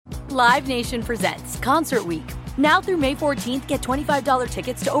Live Nation presents Concert Week. Now through May 14th, get $25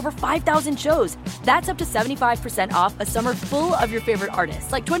 tickets to over 5,000 shows. That's up to 75% off a summer full of your favorite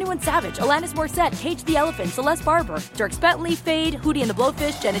artists like 21 Savage, Alanis Morissette, Cage the Elephant, Celeste Barber, Dierks Bentley, Fade, Hootie and the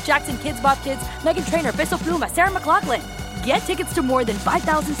Blowfish, Janet Jackson, Kidz Bop Kids, Meghan Trainor, Peso Pluma, Sarah McLachlan. Get tickets to more than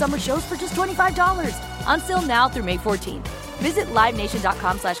 5,000 summer shows for just $25. Until now through May 14th. Visit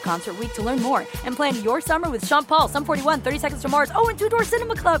LiveNation.com/Concert Week to learn more and plan your summer with Sean Paul, Sum 41, 30 Seconds to Mars, and Two Door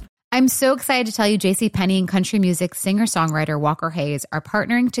Cinema Club. I'm so excited to tell you JCPenney and country music singer-songwriter Walker Hayes are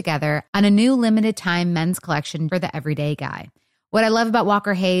partnering together on a new limited-time men's collection for the everyday guy. What I love about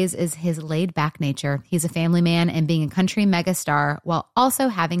Walker Hayes is his laid-back nature. He's a family man, and being a country megastar while also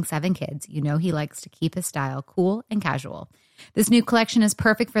having 7 kids, you know he likes to keep his style cool and casual. This new collection is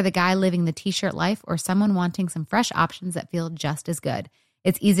perfect for the guy living the t-shirt life or someone wanting some fresh options that feel just as good.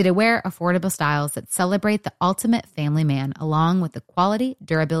 It's easy to wear, affordable styles that celebrate the ultimate family man, along with the quality,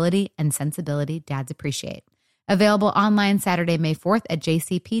 durability, and sensibility dads appreciate. Available online Saturday, May 4th at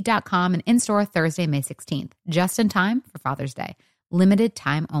jcp.com and in-store Thursday, May 16th, just in time for Father's Day. Limited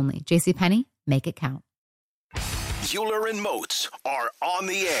time only. JCPenney, make it count. Euler and Moats are on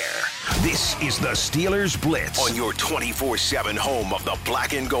the air. This is the Steelers Blitz on your 24/7 home of the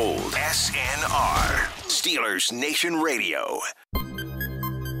black and gold. SNR, Steelers Nation Radio.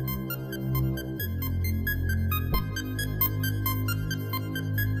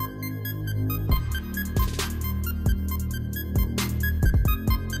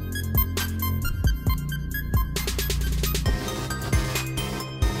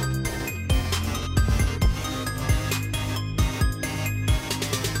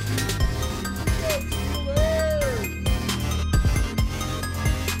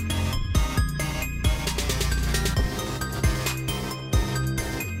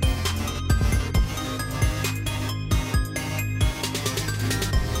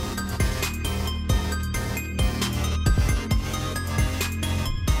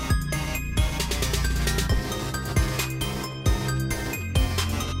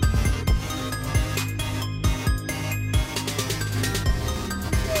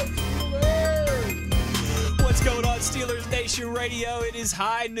 Radio. It is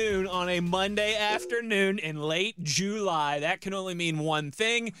high noon on a Monday afternoon in late July. That can only mean one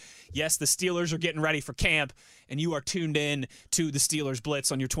thing. Yes, the Steelers are getting ready for camp, and you are tuned in to the Steelers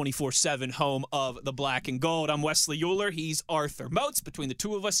Blitz on your 24/7 home of the black and gold. I'm Wesley Euler. He's Arthur Moats. Between the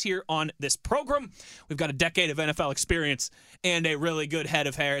two of us here on this program, we've got a decade of NFL experience and a really good head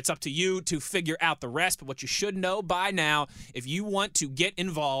of hair. It's up to you to figure out the rest, but what you should know by now, if you want to get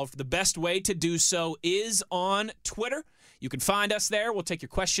involved, the best way to do so is on Twitter. You can find us there. We'll take your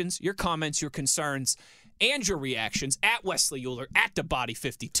questions, your comments, your concerns, and your reactions at Wesley Euler, at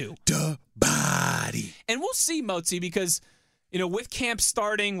DaBody52. DaBody. And we'll see, Moatsy, because, you know, with camp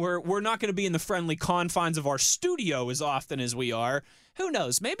starting, we're not going to be in the friendly confines of our studio as often as we are. Who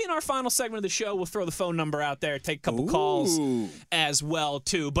knows? Maybe in our final segment of the show, we'll throw the phone number out there, take a couple calls as well,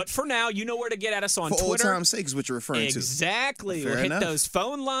 too. But for now, you know where to get at us on Twitter. For old time's sake is what you're referring to. Exactly. We'll hit those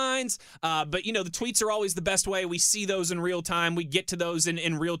phone lines. But, you know, the tweets are always the best way. We see those in real time. We get to those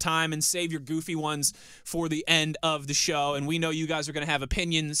in real time and save your goofy ones for the end of the show. And we know you guys are going to have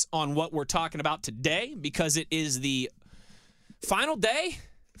opinions on what we're talking about today because it is the final day,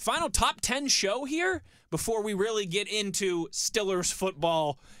 final top 10 show here before we really get into Steelers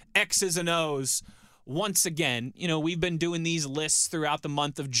football X's and O's. Once again, you know, we've been doing these lists throughout the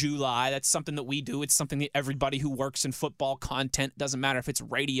month of July. That's something that we do. It's something that everybody who works in football content, doesn't matter if it's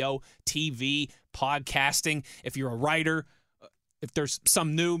radio, TV, podcasting, if you're a writer, if there's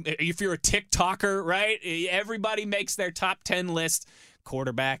some new, if you're a TikToker, right? Everybody makes their top 10 list.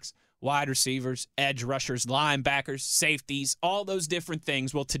 Quarterbacks, wide receivers, edge rushers, linebackers, safeties, all those different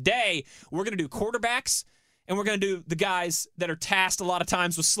things. Well, today we're going to do quarterbacks, and we're going to do the guys that are tasked a lot of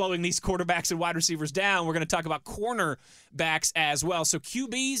times with slowing these quarterbacks and wide receivers down. We're going to talk about cornerbacks as well. So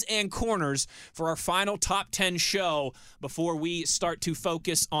QBs and corners for our final top 10 show before we start to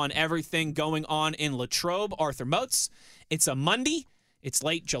focus on everything going on in Latrobe. Arthur Moats, it's a Monday. It's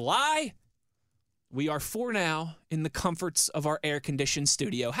late July. We are for now in the comforts of our air-conditioned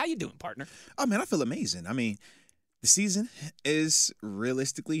studio. How you doing, partner? Oh, man, I feel amazing. I mean, the season is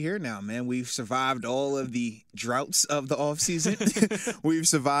realistically here now, man. We've survived all of the droughts of the offseason. We've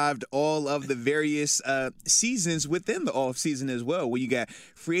survived all of the various seasons within the offseason as well, where you got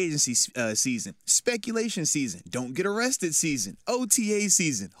free agency season, speculation season, don't get arrested season, OTA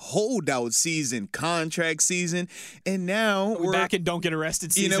season, holdout season, contract season, and now we're back in don't get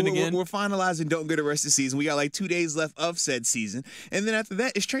arrested season again. We're finalizing don't get arrested season. We got like 2 days left of said season, and then after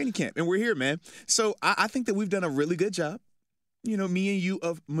that, it's training camp, and we're here, man. So I think that we've done a really good job me and you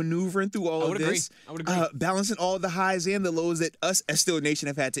of maneuvering through all of this. I would agree. Balancing all the highs and the lows that us as Steeler Nation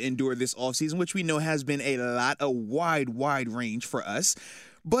have had to endure this offseason, which we know has been a wide range for us.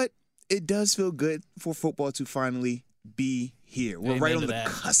 But it does feel good for football to finally be here. We're right on the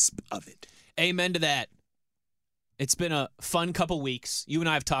cusp of it. Amen to that. It's been a fun couple weeks. You and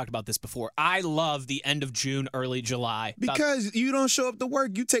I have talked about this before. I love the end of June, early July. Because you don't show up to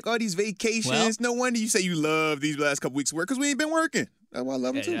work. You take all these vacations. Well, no wonder you say you love these last couple weeks of work because we ain't been working. That's why I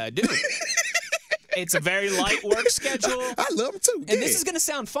love them too. I do. It's a very light work schedule. I love them too. And this is going to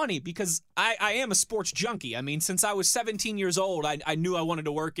sound funny because I am a sports junkie. I mean, since I was 17 years old, I knew I wanted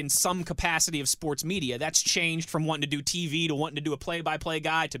to work in some capacity of sports media. That's changed from wanting to do TV to wanting to do a play-by-play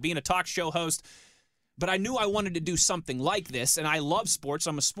guy to being a talk show host. But I knew I wanted to do something like this, and I love sports.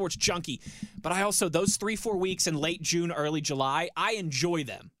 I'm a sports junkie. But I also, those 3-4 weeks in late June, early July, I enjoy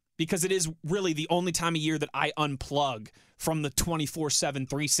them because it is really the only time of year that I unplug from the 24/7,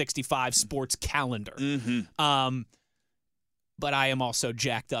 365 sports calendar. Mm-hmm. But I am also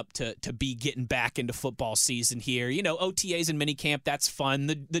jacked up to be getting back into football season here. OTAs and minicamp, that's fun.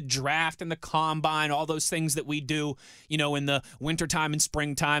 The draft and the combine, all those things that we do, in the wintertime and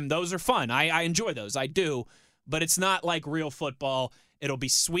springtime, those are fun. I enjoy those. I do. But it's not like real football. It'll be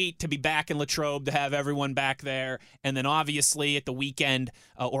sweet to be back in Latrobe, to have everyone back there. And then obviously at the weekend,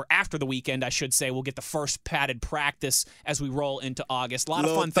 or after the weekend, I should say, we'll get the first padded practice as we roll into August. A lot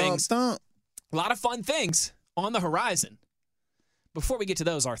of fun things. A lot of fun things on the horizon. Before we get to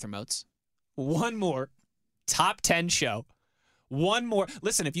those, Arthur Moats, one more top 10 show. One more.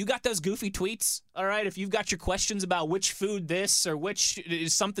 Listen, if you got those goofy tweets, all right, if you've got your questions about which food this or which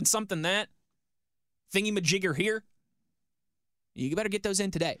is something that, thingy-majigger here, you better get those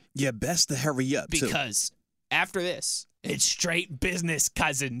in today. Yeah, best to hurry up, too. Because after this, it's straight business,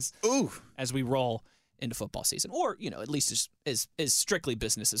 cousins. Ooh. As we roll into football season. Or, at least as strictly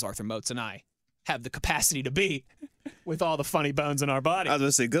business as Arthur Moats and I have the capacity to be with all the funny bones in our body. I was going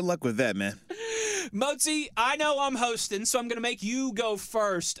to say, good luck with that, man. Moatsy, I know I'm hosting, so I'm going to make you go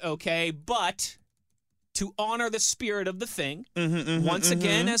first, okay? But to honor the spirit of the thing, once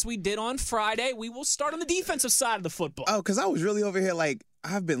again, as we did on Friday, we will start on the defensive side of the football. Oh, because I was really over here like,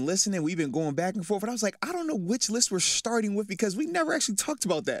 I've been listening. We've been going back and forth. And I was like, I don't know which list we're starting with because we never actually talked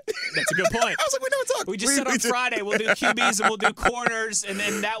about that. That's a good point. I was like, we never talked. We just said on Friday we'll do QBs and we'll do corners, and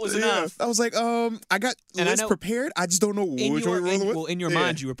that was enough. I was like, I got lists prepared. I just don't know which one we're rolling with. Well, in your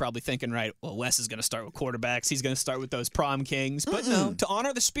mind, you were probably thinking, right, well, Wes is going to start with quarterbacks. He's going to start with those prom kings. But no, to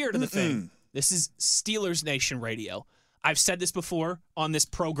honor the spirit of the thing, this is Steelers Nation Radio. I've said this before on this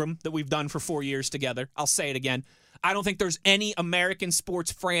program that we've done for 4 years together. I'll say it again. I don't think there's any American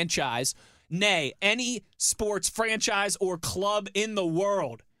sports franchise, nay, any sports franchise or club in the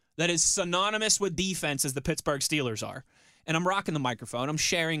world that is synonymous with defense as the Pittsburgh Steelers are. And I'm rocking the microphone. I'm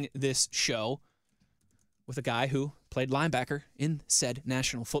sharing this show with a guy who played linebacker in said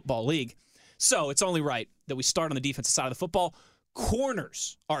National Football League. So it's only right that we start on the defensive side of the football.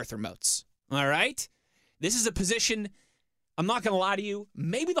 Corners, Arthur Moats. All right? This is a position, I'm not going to lie to you,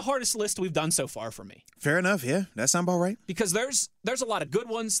 maybe the hardest list we've done so far for me. Fair enough, yeah. That sounds about right. Because there's a lot of good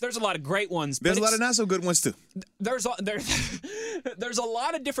ones. There's a lot of great ones. There's a lot of not so good ones, too. There's a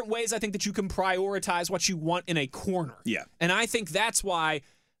lot of different ways, I think, that you can prioritize what you want in a corner. Yeah. And I think that's why,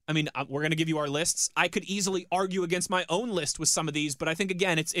 we're going to give you our lists. I could easily argue against my own list with some of these, but I think,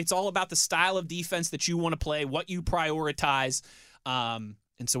 again, it's all about the style of defense that you want to play, what you prioritize.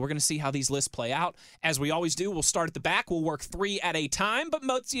 And so we're going to see how these lists play out. As we always do, we'll start at the back. We'll work 3 at a time. But,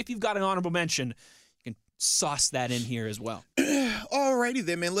 Moatsy, if you've got an honorable mention, you can sauce that in here as well. Alrighty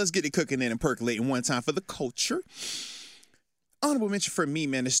then, man. Let's get it cooking in and percolating one time for the culture. Honorable mention for me,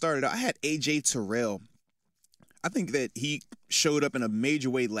 man, to start it out, I had A.J. Terrell. I think that he showed up in a major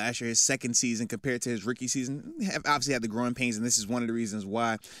way last year, his second season compared to his rookie season. He obviously had the growing pains, and this is one of the reasons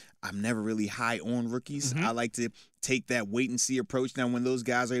why I'm never really high on rookies. I like to take that wait-and-see approach. Now, when those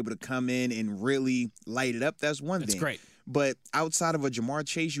guys are able to come in and really light it up, that's one thing. That's great. But outside of a Jamar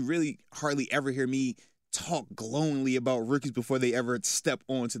Chase, you really hardly ever hear me talk glowingly about rookies before they ever step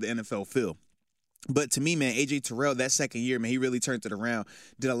onto the NFL field. But to me, man, A.J. Terrell, that second year, man, he really turned it around,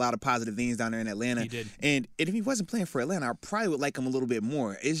 did a lot of positive things down there in Atlanta. He did. And if he wasn't playing for Atlanta, I probably would like him a little bit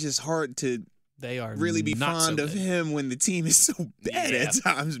more. It's just hard to really be fond of him when the team is so bad at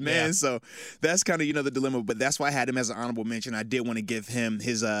times, man. Yeah. So that's kind of, the dilemma. But that's why I had him as an honorable mention. I did want to give him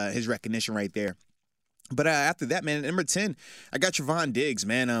his recognition right there. But after that, man, number 10, I got Trevon Diggs,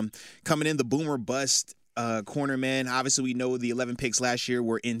 man. Coming in the boomer bust corner, man. Obviously, we know the 11 picks last year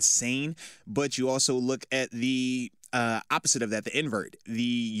were insane, but you also look at the opposite of that, the invert, the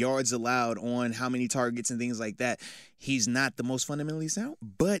yards allowed on how many targets and things like that. He's not the most fundamentally sound,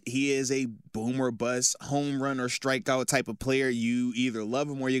 but he is a boom or bust, home run or strikeout type of player. You either love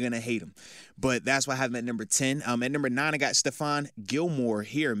him or you're going to hate him. But that's why I have him at number 10. At number 9, I got Stephon Gilmore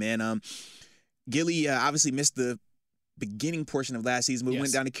here, man. Gilly obviously missed the beginning portion of last season, but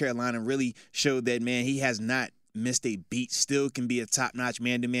went down to Carolina and really showed that, man, he has not missed a beat, still can be a top-notch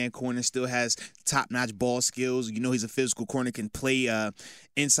man-to-man corner, still has top-notch ball skills. You know, he's a physical corner, can play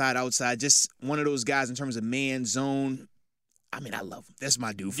inside, outside. Just one of those guys in terms of man, zone. I mean, I love him. That's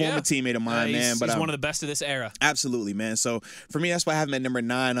my dude. Former teammate of mine, man. But he's one of the best of this era. Absolutely, man. So for me, that's why I have him at number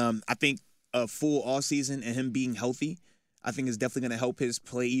 9. I think a full offseason and him being healthy, I think is definitely going to help his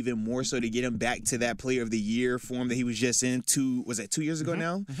play even more so to get him back to that player of the year form that he was just in 2 years ago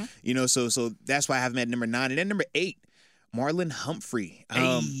now? Mm-hmm. You know, so that's why I have him at number 9. And then number 8, Marlon Humphrey.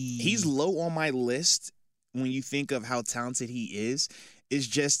 He's low on my list when you think of how talented he is. It's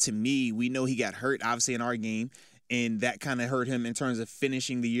just, to me, we know he got hurt, obviously, in our game, and that kind of hurt him in terms of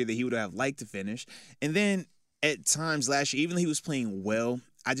finishing the year that he would have liked to finish. And then at times last year, even though he was playing well,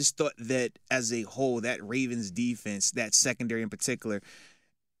 I just thought that as a whole, that Ravens defense, that secondary in particular,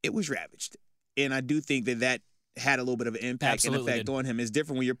 it was ravaged. And I do think that had a little bit of an impact and effect on him. It's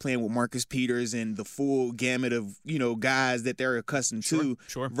different when you're playing with Marcus Peters and the full gamut of, you know, guys that they're accustomed to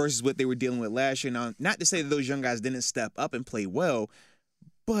versus what they were dealing with last year. Now, not to say that those young guys didn't step up and play well,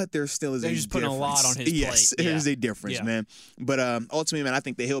 but there still is a difference. They're just putting a lot on his plate. Yes, there's a difference, man. But ultimately, man, I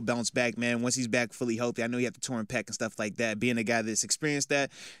think that he'll bounce back, man, once he's back fully healthy. I know he had the torn pec and stuff like that. Being a guy that's experienced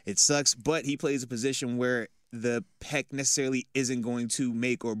that, it sucks. But he plays a position where the pec necessarily isn't going to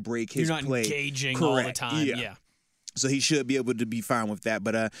make or break his play. You're not engaging all the time. Yeah. So he should be able to be fine with that.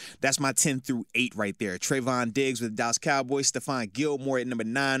 But that's my 10 through 8 right there. Trayvon Diggs with the Dallas Cowboys. Stephon Gilmore at number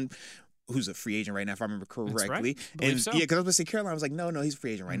 9. Who's a free agent right now, if I remember correctly. That's right. So. Yeah, because I was going to say Carolina. I was like, no, he's a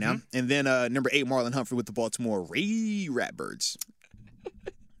free agent right now. And then number 8, Marlon Humphrey with the Baltimore Ratbirds.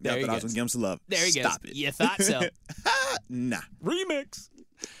 There I thought I was going to give him some love. There he goes. Stop it. You thought so. Nah. Remix.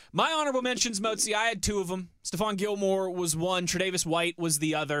 My honorable mentions, Mozi, I had 2 of them. Stephon Gilmore was one. Tre'Davious White was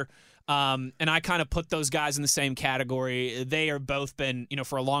the other. And I kind of put those guys in the same category. They are both been,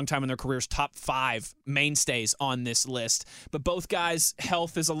 for a long time in their careers, top 5 mainstays on this list. But both guys'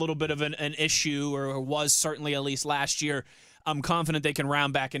 health is a little bit of an issue, or was certainly at least last year. I'm confident they can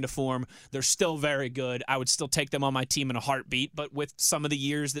round back into form. They're still very good. I would still take them on my team in a heartbeat, but with some of the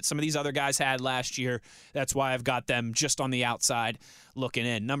years that some of these other guys had last year, that's why I've got them just on the outside looking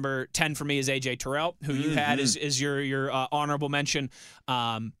in. Number 10 for me is A.J. Terrell, who you had is your honorable mention.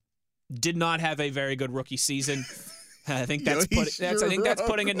 Did not have a very good rookie season. I think that's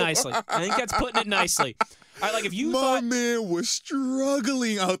putting it nicely. All right, like if you thought man was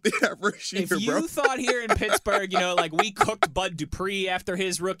struggling out there that first year, if you thought here in Pittsburgh, like we cooked Bud Dupree after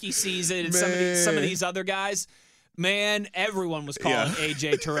his rookie season and some of these other guys, man, everyone was calling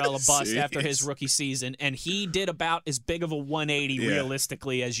A.J. Terrell a bust after his rookie season, and he did about as big of a 180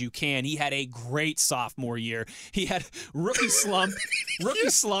 realistically as you can. He had a great sophomore year. He had rookie slump,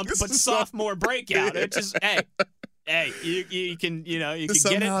 but sophomore breakout. It's just, hey, you can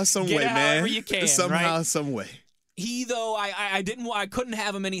somehow, get it, some get way, it man. However you can, somehow, right? some way. He though, I couldn't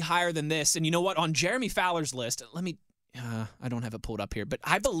have him any higher than this. And you know what? On Jeremy Fowler's list, I don't have it pulled up here, but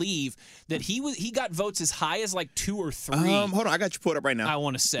I believe that he got votes as high as like 2 or 3. Hold on, I got you pulled up right now. I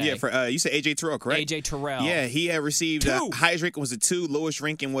want to say, yeah, for you said A.J. Terrell, correct? A.J. Terrell, yeah, he had received 2. Highest ranking was a 2, lowest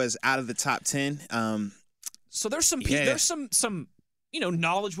ranking was out of the top 10. So there's some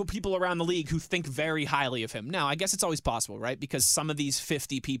knowledgeable people around the league who think very highly of him. Now, I guess it's always possible, right? Because some of these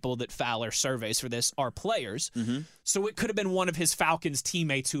 50 people that Fowler surveys for this are players. Mm-hmm. So it could have been one of his Falcons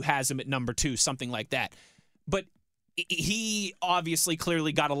teammates who has him at number 2, something like that. But he obviously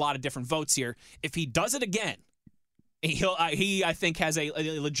clearly got a lot of different votes here. If he does it again, he I think has a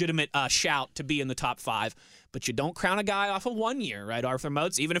legitimate shout to be in the top 5. But you don't crown a guy off of 1 year, right, Arthur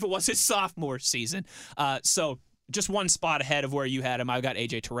Moats? Even if it was his sophomore season. So just one spot ahead of where you had him. I've got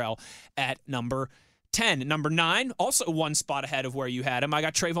A.J. Terrell at number 10. Number 9, also one spot ahead of where you had him. I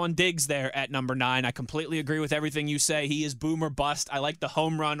got Trayvon Diggs there at number 9. I completely agree with everything you say. He is boom or bust. I like the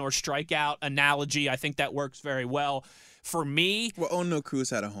home run or strikeout analogy. I think that works very well. For me... Well, O'Neal Cruz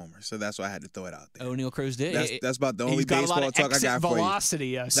had a homer, so that's why I had to throw it out there. O'Neal Cruz did. That's about the only baseball talk I got for velocity,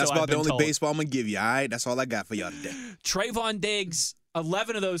 you. That's about the only baseball I'm going to give you, all right? That's all I got for y'all today. Trayvon Diggs,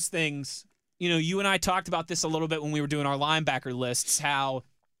 11 of those things... you and I talked about this a little bit when we were doing our linebacker lists, how,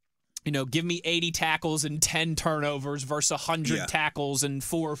 give me 80 tackles and 10 turnovers versus 100 tackles and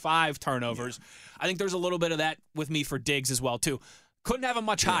 4 or 5 turnovers. Yeah. I think there's a little bit of that with me for Diggs as well, too. Couldn't have him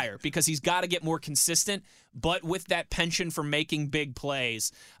much higher because he's got to get more consistent. But with that penchant for making big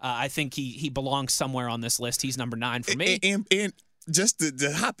plays, I think he belongs somewhere on this list. He's number 9 for me. And just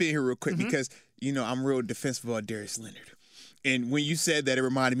to hop in here real quick, because, I'm real defensive about Darius Leonard. And when you said that, it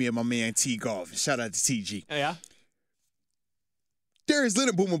reminded me of my man T. Golf. Shout out to TG. Yeah. Darius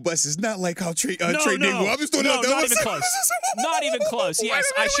Leonard boomer bust is not like how Trey Daniel. I'm just throwing not even close. Not even close. Yes,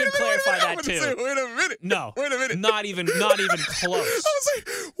 I should clarify that too. Wait a minute. No. Wait a minute. Not even close. I was like,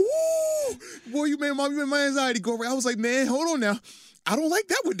 ooh. Boy, you made my anxiety go right. I was like, man, hold on now. I don't like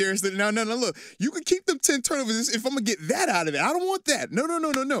that with Darius Leonard. No, look. You can keep them 10 turnovers if I'm going to get that out of it. I don't want that.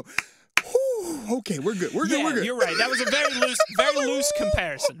 No. Whew, okay, we're good. We're good. You're right. That was a very loose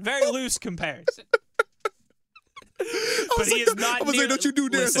comparison. Very loose comparison. But he is not. I was like, don't you do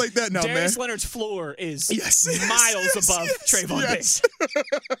Darius like that now, Darius man. Leonard's floor is miles above Trayvon Diggs.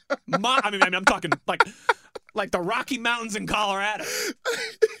 I'm talking like the Rocky Mountains in Colorado.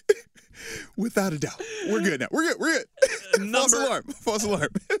 Without a doubt. We're good now. We're good. False alarm.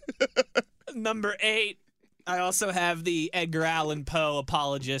 Number 8. I also have the Edgar Allan Poe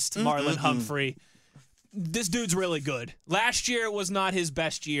apologist, Marlon Humphrey. This dude's really good. Last year was not his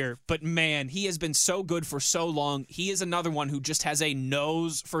best year, but man, he has been so good for so long. He is another one who just has a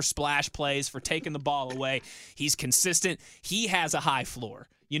nose for splash plays, for taking the ball away. He's consistent. He has a high floor.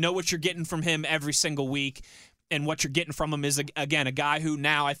 You know what you're getting from him every single week, and what you're getting from him is, again, a guy who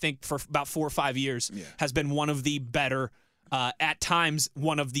now, I think for about 4 or 5 years, has been one of the better, at times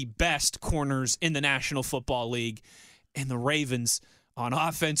one of the best corners in the National Football League. And the Ravens, on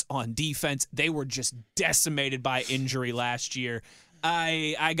offense, on defense, they were just decimated by injury last year.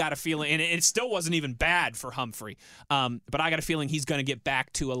 I got a feeling, and it still wasn't even bad for Humphrey, but I got a feeling he's going to get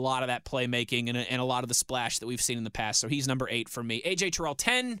back to a lot of that playmaking and a lot of the splash that we've seen in the past. So he's number 8 for me. A.J. Terrell,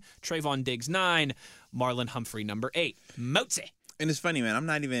 10. Trayvon Diggs, 9. Marlon Humphrey, number 8. Motze. And it's funny, man. I'm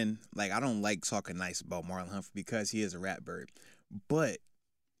not even, I don't like talking nice about Marlon Humphrey because he is a rat bird. But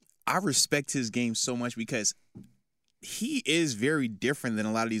I respect his game so much because he is very different than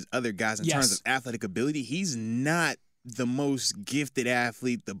a lot of these other guys in terms of athletic ability. He's not the most gifted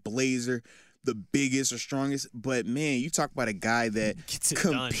athlete, the blazer, the biggest or strongest. But, man, you talk about a guy that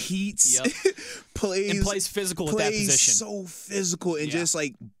competes, plays physical at that position. So physical and just,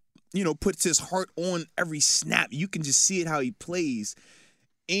 puts his heart on every snap. You can just see it how he plays.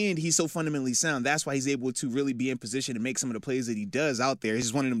 And he's so fundamentally sound. That's why he's able to really be in position to make some of the plays that he does out there. He's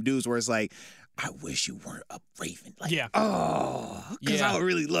just one of them dudes where it's like, I wish you weren't a Raven. Because I would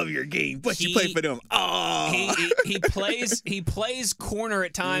really love your game, but you play for them. He plays corner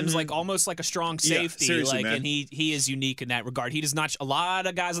at times, almost like a strong safety. Seriously, man. And he is unique in that regard. He does not. A lot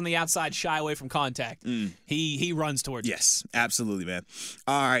of guys on the outside shy away from contact. He runs towards. Yes, absolutely, man.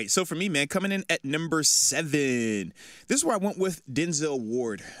 All right, so for me, man, coming in at number 7, this is where I went with Denzel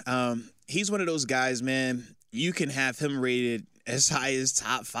Ward. He's one of those guys, man. You can have him rated as high as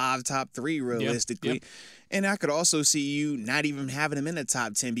top 5, top 3, realistically. Yep. And I could also see you not even having him in the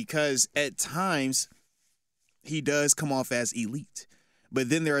top 10 because at times he does come off as elite. But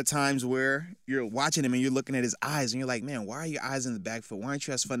then there are times where you're watching him and you're looking at his eyes and you're like, man, why are your eyes in the back foot? Why aren't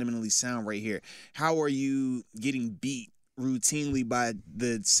you as fundamentally sound right here? How are you getting beat routinely by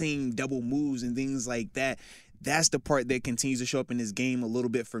the same double moves and things like that? That's the part that continues to show up in his game a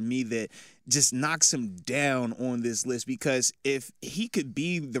little bit for me that just knocks him down on this list because if he could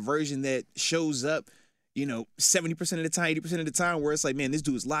be the version that shows up, 70% of the time, 80% of the time where it's like, man, this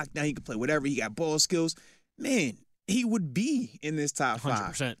dude's locked down. He can play whatever. He got ball skills. Man, he would be in this top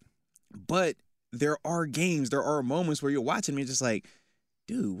 5. 100%. But there are moments where you're watching me just like,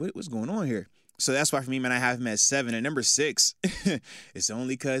 dude, what's going on here? So that's why for me, man, I have him at 7. And number 6, it's only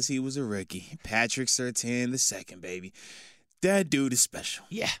because he was a rookie. Patrick Surtain II, baby. That dude is special.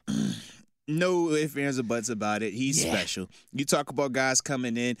 Yeah. No ifs, ands, or buts about it. He's special. You talk about guys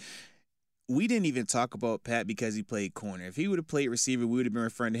coming in. We didn't even talk about Pat because he played corner. If he would have played receiver, we would have been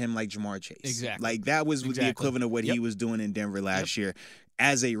referring to him like Jamar Chase. Exactly. That was the equivalent of what he was doing in Denver last year.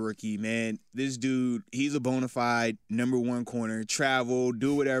 As a rookie, man, this dude, he's a bona fide number 1 corner. Travel,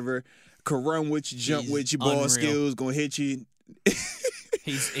 do whatever. Could run with you, jump with you, ball skills, gonna hit you.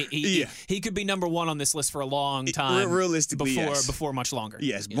 He could be number 1 on this list for a long time. Realistically, before much longer.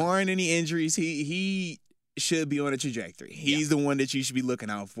 Yes, barring any injuries, he should be on a trajectory. He's the one that you should be looking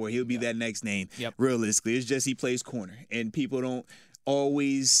out for. He'll be that next name. Yep. Realistically, it's just he plays corner, and people don't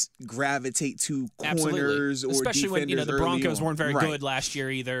always gravitate to corners or especially when defenders the Broncos on. weren't very good last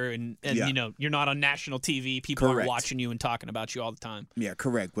year either, and you're not on national TV. People are watching you and talking about you all the time. Yeah,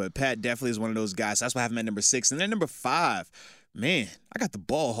 correct. But Pat definitely is one of those guys. That's why I have him at number 6. And then number 5, man, I got the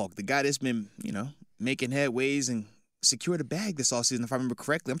ball hawk, the guy that's been making headways and secured a bag this offseason, if I remember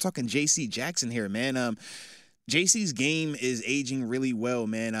correctly. I'm talking J.C. Jackson here, man. JC's game is aging really well,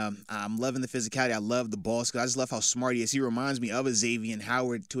 man. I'm loving the physicality. I love the ball skills. I just love how smart he is. He reminds me of a Xavier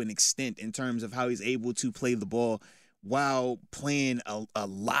Howard to an extent in terms of how he's able to play the ball while playing a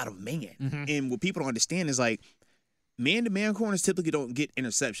lot of man. Mm-hmm. And what people don't understand is, like, man-to-man corners typically don't get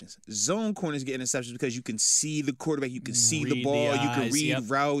interceptions. Zone corners get interceptions because you can see the quarterback, you can see the ball, you can read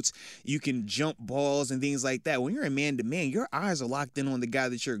routes, you can jump balls and things like that. When you're in man-to-man, your eyes are locked in on the guy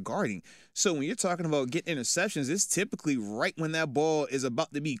that you're guarding. So when you're talking about getting interceptions, it's typically right when that ball is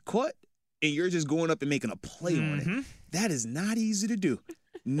about to be caught and you're just going up and making a play on it. That is not easy to do.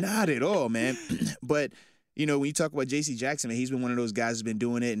 Not at all, man. But you know, when you talk about J.C. Jackson, man, he's been one of those guys who's been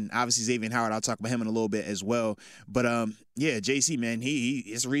doing it, and obviously Xavier Howard, I'll talk about him in a little bit as well. But, yeah, J.C., man, he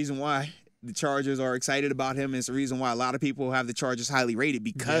is the reason why the Chargers are excited about him. It's the reason why a lot of people have the Chargers highly rated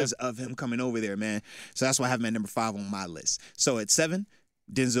because of him coming over there, man. So that's why I have him at number 5 on my list. So at 7,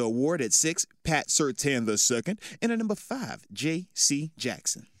 Denzel Ward. At 6, Pat Surtain II. And at number 5, J.C.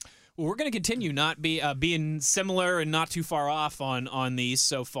 Jackson. Well, we're going to continue not being similar and not too far off on these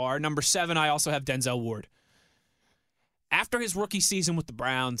so far. Number 7, I also have Denzel Ward. After his rookie season with the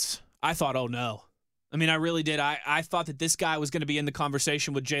Browns, I thought, oh no. I mean, I really did. I thought that this guy was going to be in the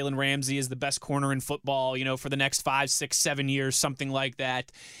conversation with Jalen Ramsey as the best corner in football, you know, for the next 5, 6, 7 years, something like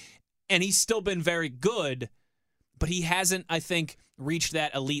that. And he's still been very good, but he hasn't, I think, reached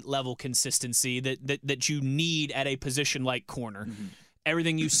that elite level consistency that you need at a position like corner. Mm-hmm.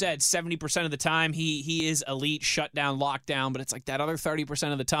 Everything you said, 70% of the time he is elite, shutdown, lockdown, but it's like that other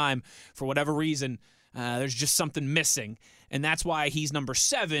 30% of the time, for whatever reason, there's just something missing, and that's why he's number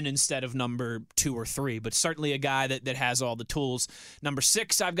 7 instead of number 2 or 3, but certainly a guy that has all the tools. Number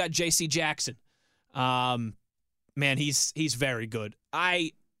 6, I've got J.C. Jackson. Man, he's very good.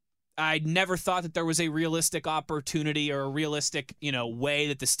 I never thought that there was a realistic opportunity or a realistic, way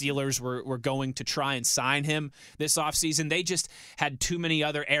that the Steelers were going to try and sign him this offseason. They just had too many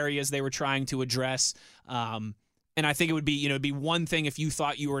other areas they were trying to address. And I think it would be, it'd be one thing if you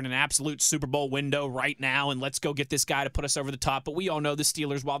thought you were in an absolute Super Bowl window right now and let's go get this guy to put us over the top. But we all know the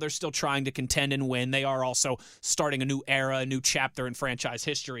Steelers, while they're still trying to contend and win, they are also starting a new era, a new chapter in franchise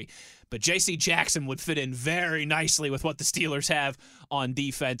history. But J.C. Jackson would fit in very nicely with what the Steelers have on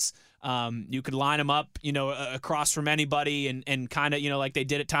defense. You could line him up, across from anybody and kind of, like they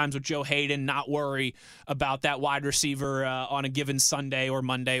did at times with Joe Hayden, not worry about that wide receiver on a given Sunday or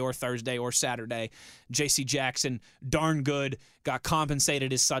Monday or Thursday or Saturday. J.C. Jackson, darn good, got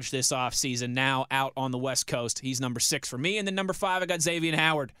compensated as such this offseason, now out on the West Coast. He's number 6 for me. And then number 5, I got Xavier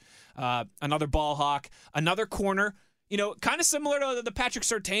Howard, another ball hawk, another corner. Kind of similar to the Patrick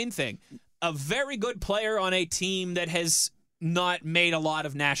Surtain thing. A very good player on a team that has not made a lot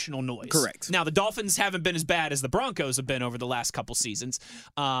of national noise. Correct. Now, the Dolphins haven't been as bad as the Broncos have been over the last couple seasons.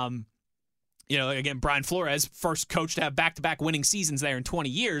 Again, Brian Flores, first coach to have back-to-back winning seasons there in 20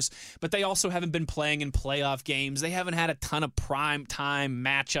 years, but they also haven't been playing in playoff games. They haven't had a ton of prime time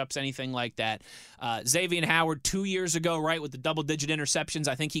matchups, anything like that. Xavier Howard, 2 years ago, right, with the double-digit interceptions,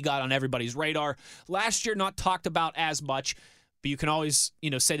 I think he got on everybody's radar. Last year, not talked about as much, but you can always,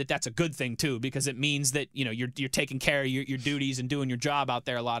 say that that's a good thing, too, because it means that, you're taking care of your duties and doing your job out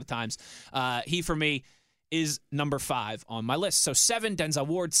there a lot of times. He, for me, is number 5 on my list. So 7, Denzel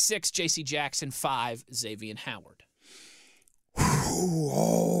Ward. 6, J.C. Jackson. 5, Xavier Howard.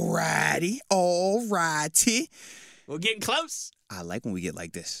 All righty. We're getting close. I like when we get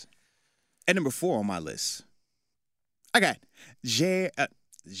like this. At number 4 on my list, I got Jaire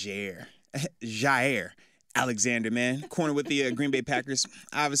Alexander, man. Corner with the Green Bay Packers.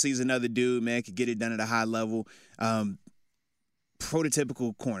 Obviously, he's another dude, man. Could get it done at a high level.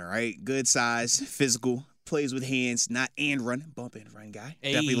 Prototypical corner, right? Good size, physical, plays with hands, not and run, bump and run guy.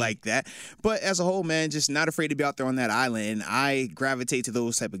 Hey. Definitely like that. But as a whole, man, just not afraid to be out there on that island. And I gravitate to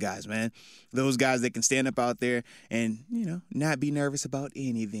those type of guys, man. Those guys that can stand up out there and, not be nervous about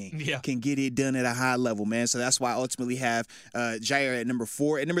anything. Yeah. Can get it done at a high level, man. So that's why I ultimately have Jaire at number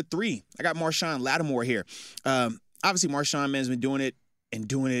 4. At number 3, I got Marshawn Lattimore here. Obviously, Marshawn, man's been doing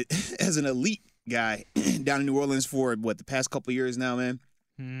it as an elite guy down in New Orleans for, the past couple of years now, man.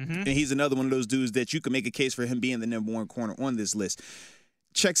 Mm-hmm. And he's another one of those dudes that you can make a case for him being the number 1 corner on this list.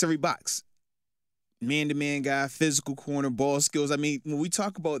 Checks every box. Man-to-man guy, physical corner, ball skills. I mean, when we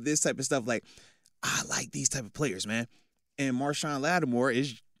talk about this type of stuff, like, I like these type of players, man. And Marshawn Lattimore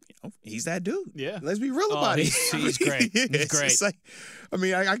is, he's that dude. Yeah. Let's be real about it. He's great. He's great. It's like,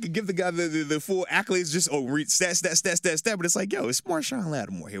 I could give the guy the full accolades, just, read stat, but it's like, it's Marshawn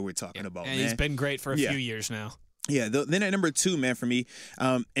Lattimore here we're talking about, and man. he's been great for a few years now. Yeah, then at number 2, man, for me,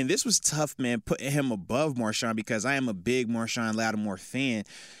 and this was tough, man, putting him above Marshawn because I am a big Marshawn Lattimore fan,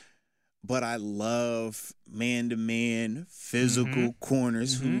 but I love man-to-man physical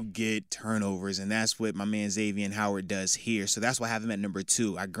corners who get turnovers, and that's what my man Xavier Howard does here. So that's why I have him at number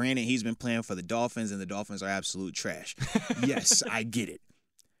 2. Granted, he's been playing for the Dolphins, and the Dolphins are absolute trash. Yes, I get it.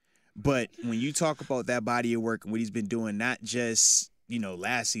 But when you talk about that body of work and what he's been doing, not just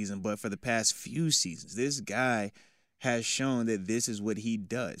last season, but for the past few seasons, this guy has shown that this is what he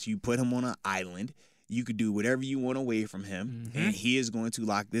does. You put him on an island, you could do whatever you want away from him, and he is going to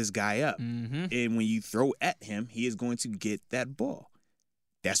lock this guy up. And when you throw at him, he is going to get that ball.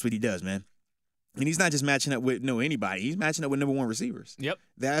 That's what he does, man. And he's not just matching up with anybody. He's matching up with number 1 receivers. Yep.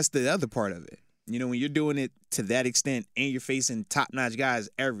 That's the other part of it. When you're doing it to that extent and you're facing top-notch guys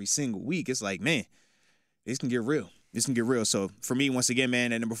every single week, it's like, man, this can get real. So for me, once again,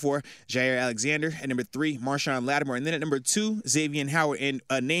 man, at number 4, Jair Alexander. At number 3, Marshawn Lattimore. And then at number 2, Xavier Howard. And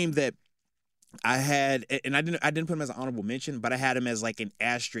a name that I had, and I didn't put him as an honorable mention, but I had him as like an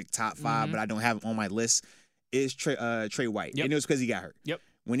asterisk top 5, but I don't have him on my list, is Trey White. Yep. And it was because he got hurt. Yep.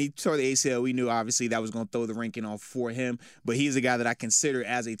 When he tore the ACL, we knew obviously that was going to throw the ranking off for him, but he's a guy that I consider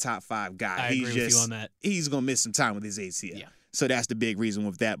as a top 5 guy. I agree with you on that. He's going to miss some time with his ACL. Yeah. So that's the big reason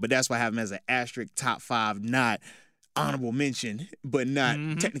with that. But that's why I have him as an asterisk top 5, not honorable mention, but not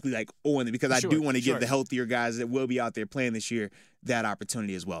technically like on it, because I do want to give the healthier guys that will be out there playing this year that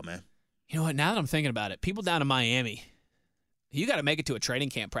opportunity as well, man. You know what? Now that I'm thinking about it, people down in Miami, you got to make it to a training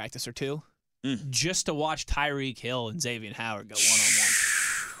camp practice or two just to watch Tyreek Hill and Xavier Howard go one-on-one.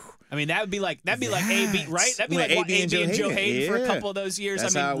 I mean, that'd be like AB, right? That'd be like AB and Joe Hayden for a couple of those years.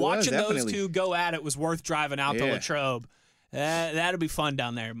 That's I mean, watching those two go at it was worth driving out to Latrobe. That'll be fun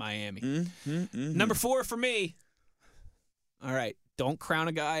down there in Miami. Number 4 for me. All right, don't crown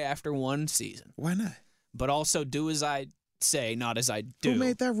a guy after one season. Why not? But also do as I say, not as I do. Who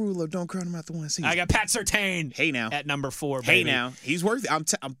made that rule of don't crown him after one season? I got Pat Surtain. Hey now. At number 4, baby. Hey now. He's worth it. I'm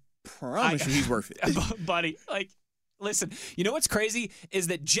promise you he's worth it. Buddy, listen, you know what's crazy is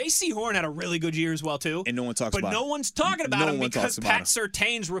that J.C. Horn had a really good year as well, too. And no one talks about him. But no one's talking about him because Pat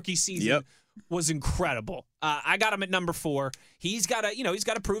Surtain's rookie season was incredible. I got him at number 4. He's got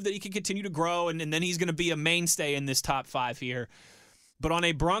to prove that he can continue to grow, and then he's going to be a mainstay in this top 5 here. But on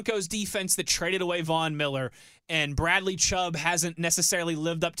a Broncos defense that traded away Von Miller, and Bradley Chubb hasn't necessarily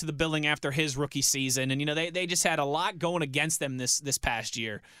lived up to the billing after his rookie season, and they just had a lot going against them this past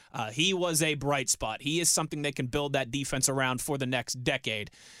year. He was a bright spot. He is something they can build that defense around for the next decade.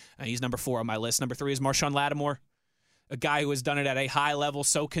 He's number 4 on my list. Number 3 is Marshawn Lattimore, a guy who has done it at a high level,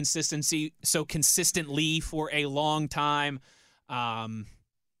 so consistently for a long time.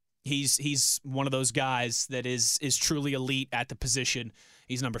 He's one of those guys that is truly elite at the position.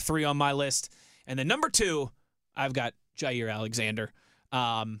 He's number 3 on my list. And then number 2, I've got Jair Alexander.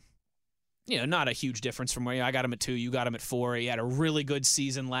 Not a huge difference from where I got him at 2. You got him at 4. He had a really good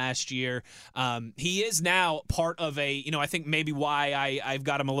season last year. He is now part of I think maybe why I've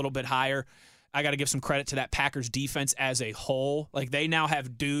got him a little bit higher. I got to give some credit to that Packers defense as a whole. Like, they now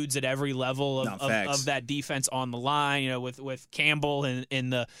have dudes at every level of that defense on the line, with Campbell in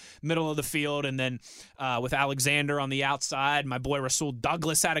the middle of the field, and then with Alexander on the outside. My boy Rasul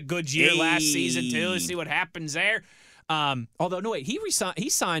Douglas had a good year last season, too. Let's see what happens there. Although, no, wait, he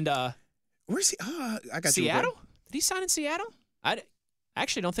signed where's he? I got Seattle? Did he sign in Seattle? I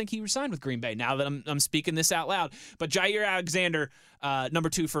actually don't think he resigned with Green Bay, now that I'm speaking this out loud. But Jair Alexander, number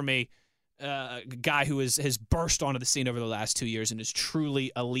 2 for me. A guy who has burst onto the scene over the last 2 years and is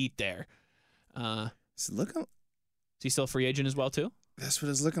truly elite there. Is he still a free agent as well, too? That's what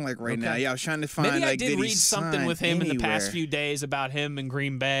it's looking like right now. Yeah, I was trying to find. Maybe I did read something with him anywhere in the past few days about him in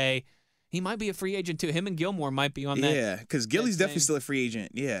Green Bay. He might be a free agent, too. Him and Gilmore might be on that. Yeah, because Gilly's definitely still a free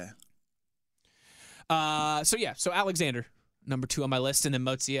agent. Yeah. So Alexander, number 2 on my list. And then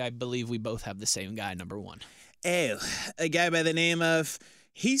Motzi, I believe we both have the same guy, number 1. Hey, a guy by the name of...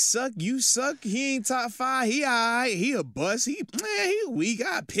 He suck, you suck. He ain't top 5. He all right. He a bust. He weak.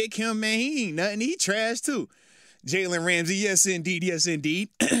 I pick him, man. He ain't nothing. He trash too. Jalen Ramsey, yes indeed, yes indeed.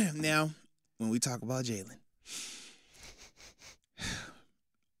 Now, when we talk about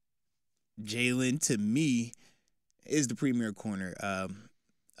Jalen to me is the premier corner of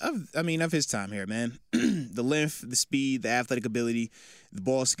his time here, man. The length, the speed, the athletic ability, the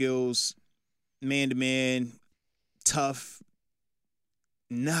ball skills, man to man, tough.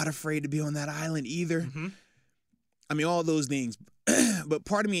 Not afraid to be on that island either. Mm-hmm. I mean, all those things. But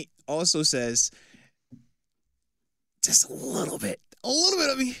part of me also says, just a little bit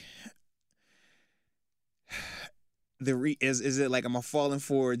of me. Is it like, am I falling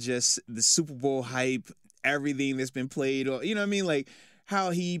for just the Super Bowl hype everything that's been played, or you know what I mean, like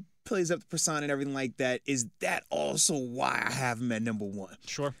how he plays up the persona and everything like that. Is that also why I have him at number one?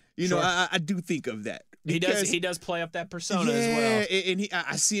 Sure. You know, I do think of that. He does play up that persona as well. And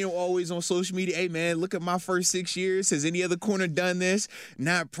I see him always on social media. Hey, man, look at my first 6 years. Has any other corner done this?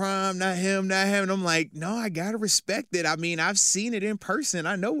 Not Prime, not him, not him. And I'm like, no, I got to respect it. I mean, I've seen it in person.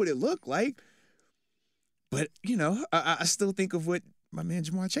 I know what it looked like. But, you know, I still think of what my man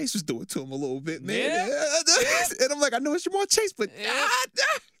Jamar Chase was doing to him a little bit, man. Yeah. And I'm like, I know it's Jamar Chase, but...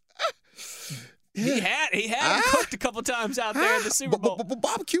 He had him cooked a couple times out there in the Super Bowl.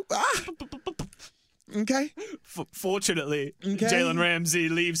 Barbecue. Okay. Fortunately, Jalen Ramsey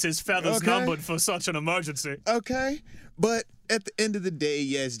leaves his feathers numbered for such an emergency. Okay. But at the end of the day,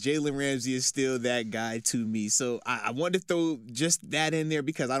 yes, Jalen Ramsey is still that guy to me. So I wanted to throw just that in there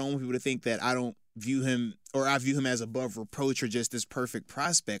because I don't want people to think that I don't view him, or I view him as above reproach or just this perfect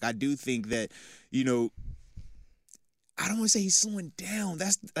prospect. I do think that, you know, I don't want to say he's slowing down.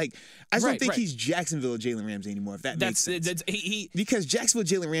 That's like, I just don't think he's Jacksonville Jalen Ramsey anymore, if that makes sense. Because Jacksonville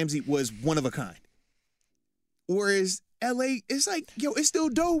Jalen Ramsey was one of a kind. Whereas LA, it's like, yo, it's still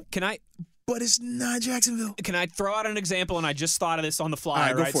dope. But it's not Jacksonville. Can I throw out an example? And I just thought of this on the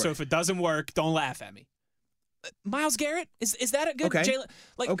fly, right? So if it doesn't work, don't laugh at me. Myles Garrett, is that a good Jalen?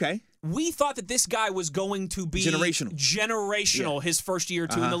 Like, we thought that this guy was going to be generational his first year or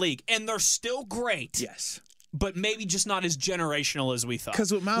two in the league, and they're still great. Yes. But maybe just not as generational as we thought.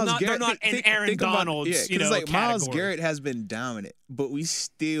 Because with Myles Garrett, they're not Aaron Donald's, like Myles category. Garrett has been dominant, but we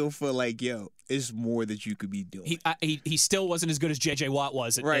still feel like, yo, it's more that you could be doing. He still wasn't as good as J.J. Watt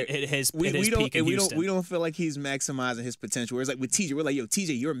was at his peak in Houston. We don't feel like he's maximizing his potential. Whereas like with TJ, we're like, yo,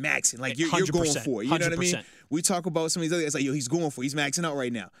 TJ, you're maxing. Like you're going for it. You know what I mean? We talk about some of these other guys like, yo, he's going for it. He's maxing out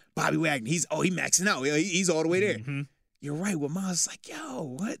right now. Bobby Wagner, he's maxing out. He's all the way there. Mm-hmm. You're right. With Myles, like, yo,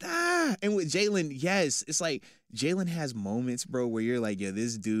 what? And with Jalen, yes, it's like Jalen has moments, bro, where you're like, yo,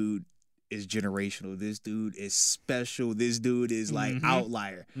 this dude is generational. This dude is special. This dude is like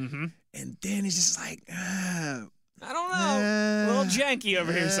outlier. Mm-hmm. And then it's just like, I don't know. A little janky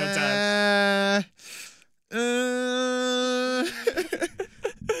over here sometimes.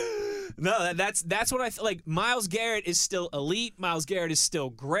 No, that's what I feel like. Myles Garrett is still elite. Myles Garrett is still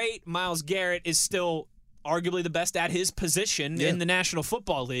great. Myles Garrett is still arguably the best at his position in the National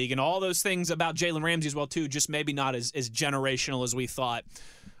Football League, and all those things about Jalen Ramsey as well too, just maybe not as generational as we thought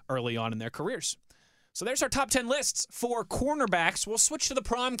early on in their careers. So there's our top 10 lists for cornerbacks. We'll switch to the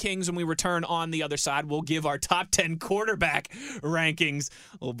Prom Kings when we return on the other side. We'll give our top 10 quarterback rankings.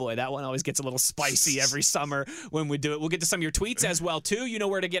 Oh boy, that one always gets a little spicy every summer when we do it. We'll get to some of your tweets as well too. You know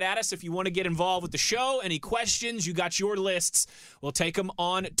where to get at us if you want to get involved with the show. Any questions, you got your lists. We'll take them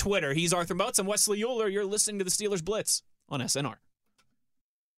on Twitter. He's Arthur Moats. I'm Wesley Euler. You're listening to the Steelers Blitz on SNR.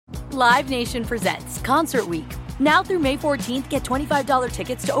 Live Nation presents Concert Week. Now through May 14th, get $25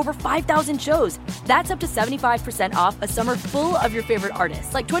 tickets to over 5,000 shows. That's up to 75% off a summer full of your favorite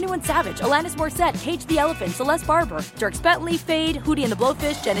artists like 21 Savage, Alanis Morissette, Cage the Elephant, Celeste Barber, Dierks Bentley, Fade, Hootie and the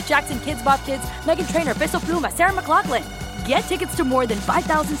Blowfish, Janet Jackson, Kids Bop Kids, Meghan Trainor, Peso Pluma, Sarah McLachlan. Get tickets to more than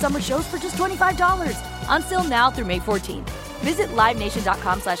 5,000 summer shows for just $25. On sale now through May 14th. Visit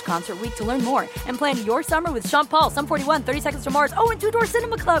LiveNation.com/Concert Week to learn more and plan your summer with Sean Paul, Sum 41, 30 Seconds to Mars, and Two Door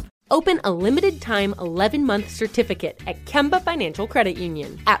Cinema Club. Open a limited-time 11-month certificate at Kemba Financial Credit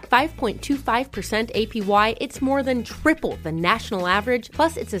Union. At 5.25% APY, it's more than triple the national average,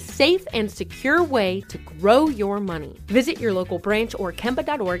 plus it's a safe and secure way to grow your money. Visit your local branch or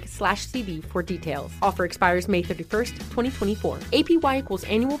kemba.org/cb for details. Offer expires May 31st, 2024. APY equals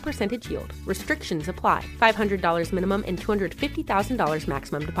annual percentage yield. Restrictions apply. $500 minimum and $250,000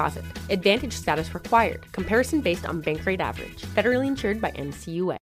 maximum deposit. Advantage status required. Comparison based on bank rate average. Federally insured by NCUA.